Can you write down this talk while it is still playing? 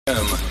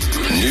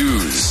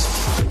News.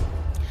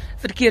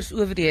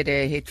 Verkeersowerhede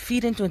het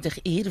 24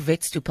 uur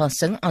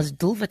wetstoepassing as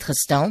doelwit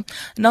gestel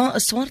na 'n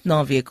swart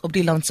naweek op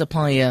die land se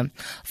paaie.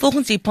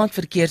 Volgens die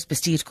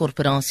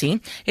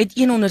Padverkeersbestuurskorporasie het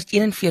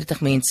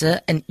 141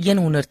 mense in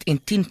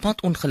 110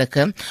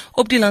 padongelukke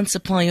op die land se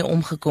paaie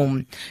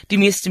omgekom. Die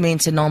meeste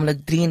mense,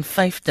 naamlik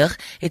 53,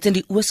 het in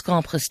die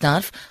Oos-Kaap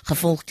gesterf,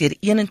 gevolg deur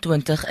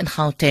 21 in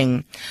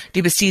Gauteng.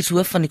 Die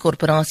bestuurshoof van die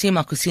korporasie,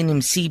 Makosini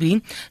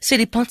Msibi, sê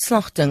die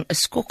padslagting is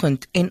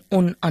skokkend en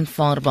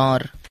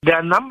onaanvaarbaar. There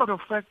are a number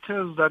of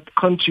factors that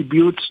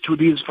contribute to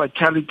these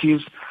fatalities.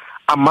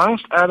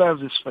 Amongst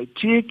others is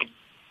fatigue,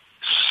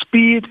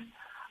 speed,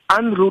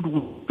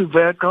 unruly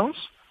vehicles,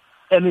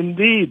 and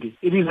indeed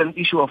it is an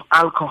issue of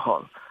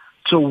alcohol.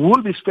 So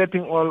we'll be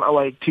stepping all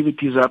our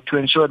activities up to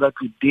ensure that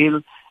we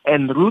deal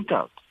and root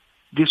out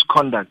this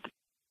conduct.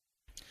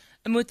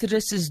 'n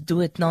Motoris is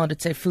dood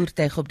nadat sy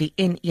voertuig op die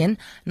N1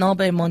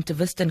 naby Monte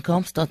Vista in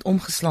Kaapstad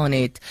omgeslaan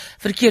het.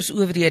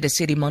 Verkeersowerhede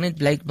sê die man het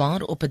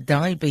blykbaar op 'n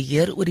draai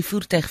beheer oor die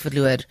voertuig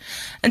verloor.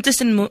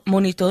 Intussen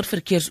monitor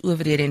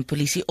verkeersowerhede en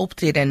polisie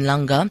optrede in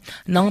Langa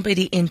naby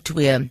die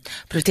N2.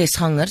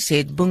 Protesgangers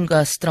het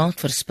Bunga-straat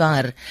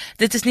versper.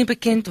 Dit is nie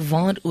bekend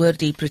waaroor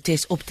die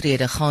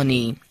protesoptrede gaan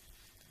nie.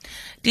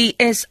 Die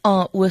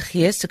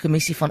SAOG se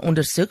kommissie van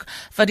ondersoek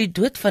wat die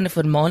dood van 'n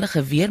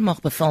voormalige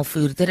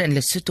weermagbevelvoerder in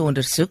Lesotho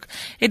ondersoek,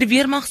 het die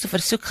weermag se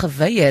versoek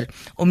geweier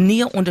om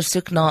nie 'n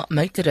ondersoek na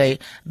muitery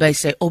by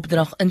sy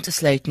opdrag in te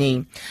sluit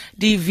nie.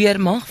 Die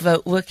weermag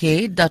wou ook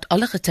hê dat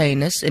alle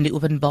getuienis in die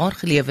openbaar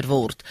gelewer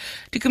word.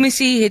 Die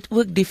kommissie het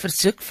ook die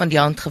versoek van die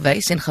hand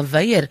gewys en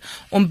geweier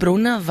om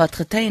bronne wat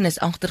getuienis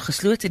agter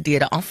geslote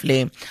deure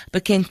aflê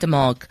bekend te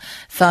maak.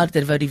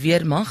 Verder wou die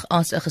weermag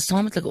as 'n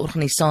gesamentlike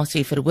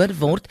organisasie verhoor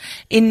word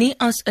en nie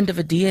as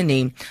individue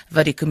nie,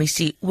 wat die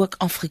kommissie ook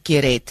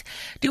afgekeer het.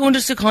 Die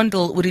ondersoek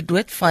handel oor die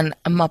dood van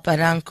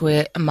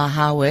Maparankwe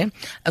Mahawe,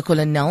 'n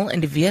kolonel in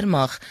die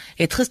weermag,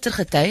 het gister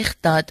getuig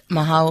dat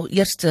Mahawe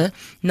eerste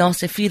na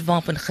sy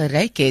vuurwapen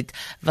geryk het,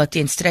 wat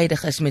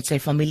teenstrydig is met sy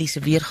familie se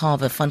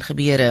weergawe van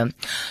gebeure.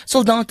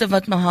 Soldate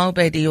wat Mahawe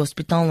by die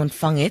hospitaal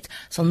ontvang het,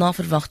 sal na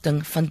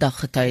verwagting vandag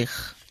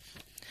getuig.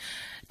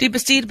 Die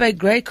bestuur by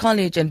Grey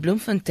College in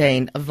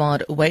Bloemfontein,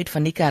 waar Wade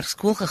van die kerk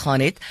skool gegaan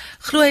het,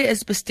 glo hy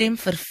is bestem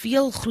vir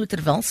veel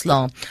groter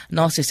welslae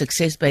na sy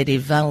sukses by die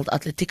Wêreld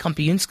Atletiek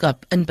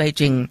Kampioenskap in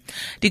Beijing.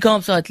 Die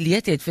Kaapse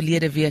atleet het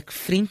verlede week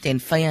vriend en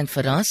vyand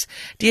verras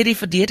deur die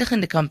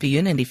verdedigende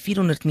kampioen in die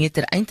 400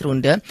 meter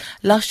eindronde,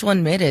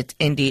 Lashwan Merit,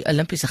 en die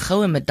Olimpiese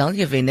goue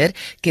medaljewenner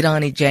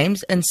Kirani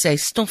James in sy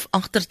stof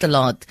agter te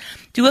laat.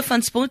 Die hoof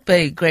van sport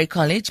by Grey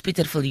College,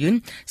 Pieter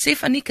Viljoen, sê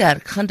van die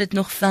kerk gaan dit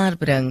nog ver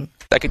bring.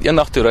 Ek het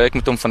eendag toe ry ek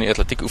met hom van die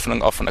atletiek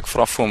oefening af en ek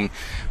vra vir hom,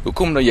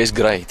 hoekom nou jy's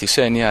Grey? Toe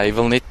sê hy nee, hy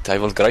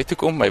wil Grey toe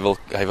kom, hy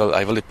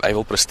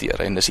wil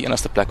presteer en dis die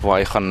enigste plek waar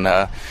hy gaan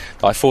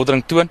daai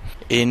vordering toon.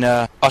 En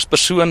as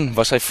persoon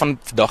was hy van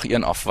dag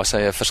 1 af was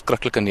hy 'n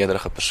verskriklike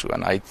nederige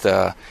persoon. Hy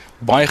het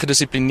baie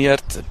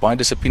gedissiplineerd, baie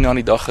dissipline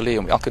aan die dag gelê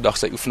om elke dag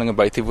sy oefeninge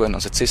by te woon.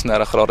 Ons het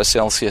 36 grade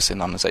Celsius en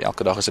dan is hy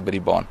elke dag by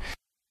die baan.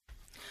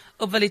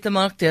 Op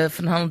valutamarkte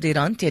verhandel die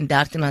rand teen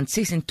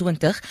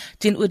R13.26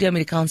 teenoor die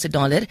Amerikaanse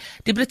dollar.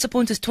 Die Britse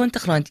pond is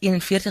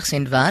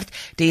R20.41 werd,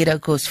 die euro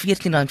kos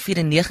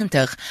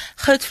R14.94.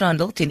 Goud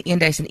verhandel teen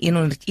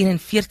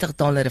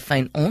 $1,141 'n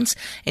fyn ons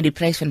en die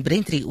prys van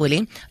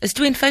Brent-olie is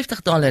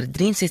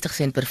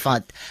 $52.63 per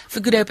vat.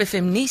 Vir Good Hope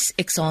FM nuus,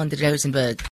 ek Rosenberg.